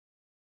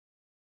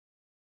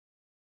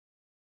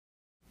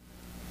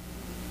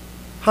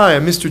Hi,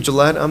 I'm Mr.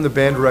 Gillette. I'm the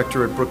band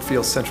director at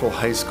Brookfield Central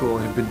High School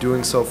and have been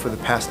doing so for the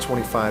past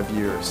 25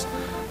 years.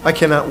 I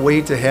cannot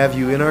wait to have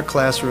you in our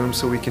classroom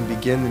so we can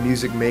begin the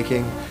music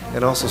making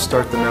and also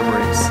start the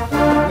memories.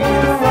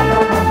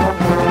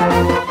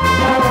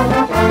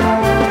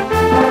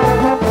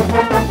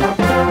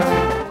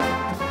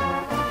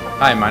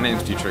 Hi, my name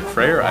is Dietrich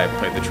Freyer. I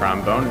play the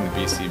trombone in the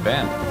BC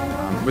band.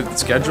 With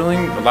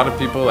scheduling, a lot of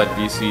people at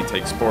BC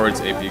take sports,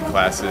 AP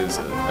classes,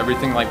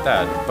 everything like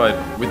that. But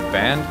with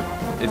band,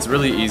 it's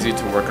really easy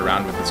to work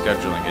around with the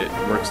scheduling. It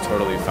works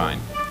totally fine.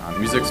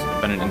 Music's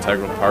been an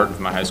integral part of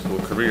my high school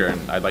career,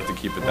 and I'd like to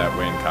keep it that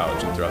way in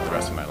college and throughout the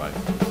rest of my life.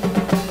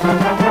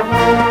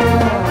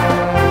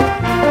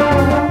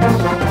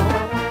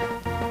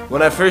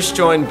 When I first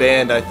joined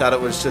band, I thought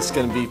it was just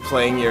going to be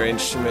playing your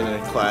instrument in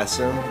a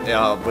classroom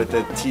with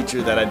a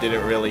teacher that I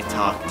didn't really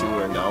talk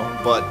to or know,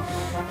 but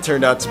it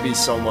turned out to be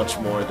so much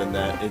more than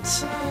that.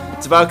 It's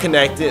about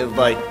connecting,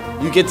 like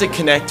you get to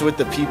connect with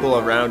the people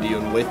around you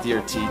and with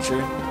your teacher,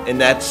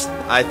 and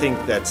I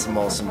think that's the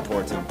most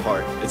important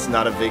part. It's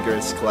not a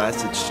vigorous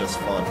class, it's just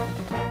fun.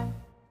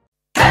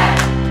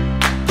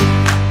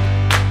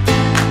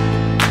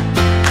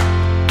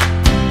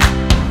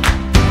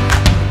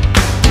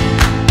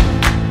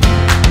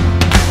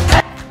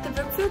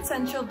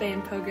 Central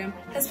Band program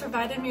has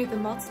provided me with a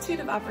multitude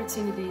of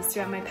opportunities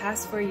throughout my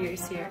past 4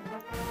 years here.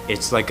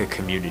 It's like a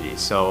community,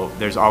 so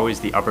there's always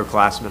the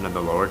upperclassmen and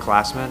the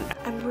lowerclassmen.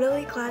 I'm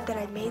really glad that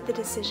I made the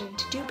decision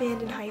to do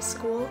band in high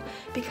school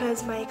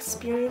because my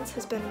experience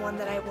has been one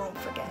that I won't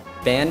forget.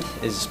 Band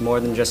is more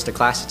than just a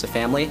class, it's a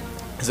family.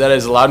 That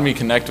has allowed me to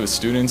connect with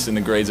students in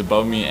the grades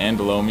above me and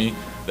below me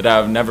that I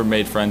have never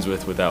made friends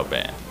with without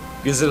band.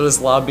 Because it has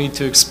allowed me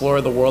to explore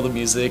the world of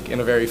music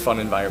in a very fun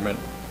environment.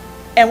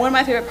 And one of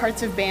my favorite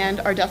parts of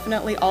band are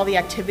definitely all the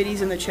activities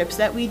and the trips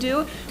that we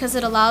do. Because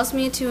it allows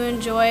me to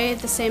enjoy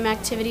the same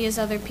activity as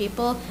other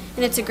people,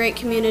 and it's a great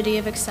community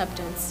of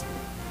acceptance.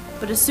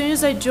 But as soon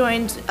as I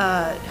joined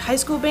high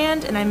school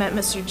band and I met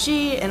Mr.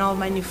 G and all of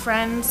my new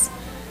friends,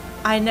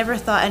 I never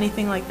thought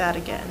anything like that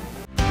again.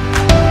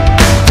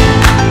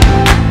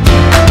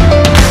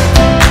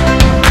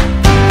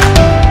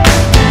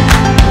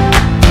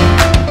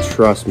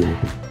 Trust me,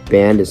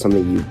 band is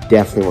something you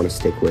definitely want to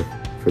stick with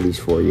for these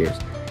 4 years.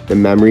 The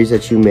memories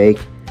that you make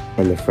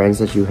and the friends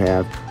that you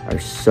have are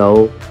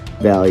so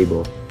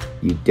valuable.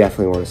 You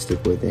definitely want to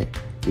stick with it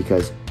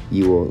because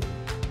you will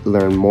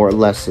learn more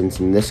lessons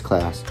in this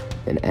class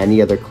than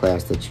any other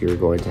class that you're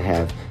going to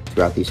have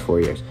throughout these 4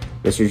 years.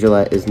 Mr.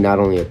 Gillette is not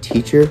only a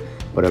teacher,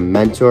 but a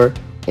mentor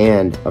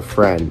and a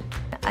friend.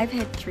 I've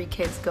had 3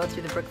 kids go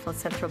through the Brookfield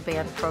Central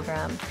Band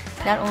program.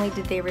 Not only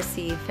did they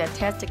receive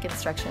fantastic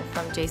instruction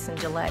from Jason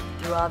Gillette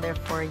through all their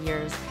 4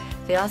 years,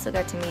 they also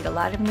got to meet a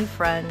lot of new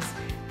friends.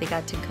 They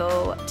got to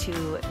go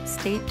to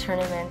state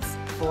tournaments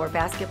for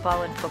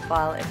basketball and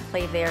football and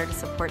play there to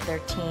support their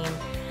team.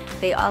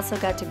 They also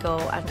got to go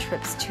on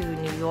trips to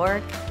New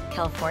York,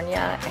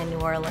 California, and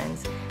New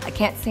Orleans. I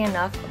can't say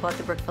enough about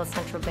the Brookfield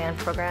Central Band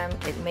program.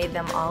 It made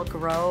them all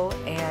grow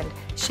and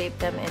shape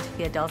them into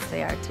the adults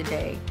they are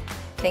today.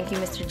 Thank you,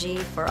 Mr. G,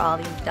 for all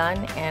you've done,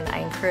 and I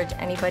encourage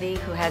anybody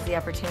who has the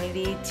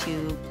opportunity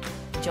to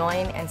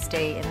join and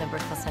stay in the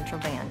Brookfield Central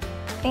Band.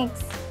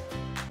 Thanks.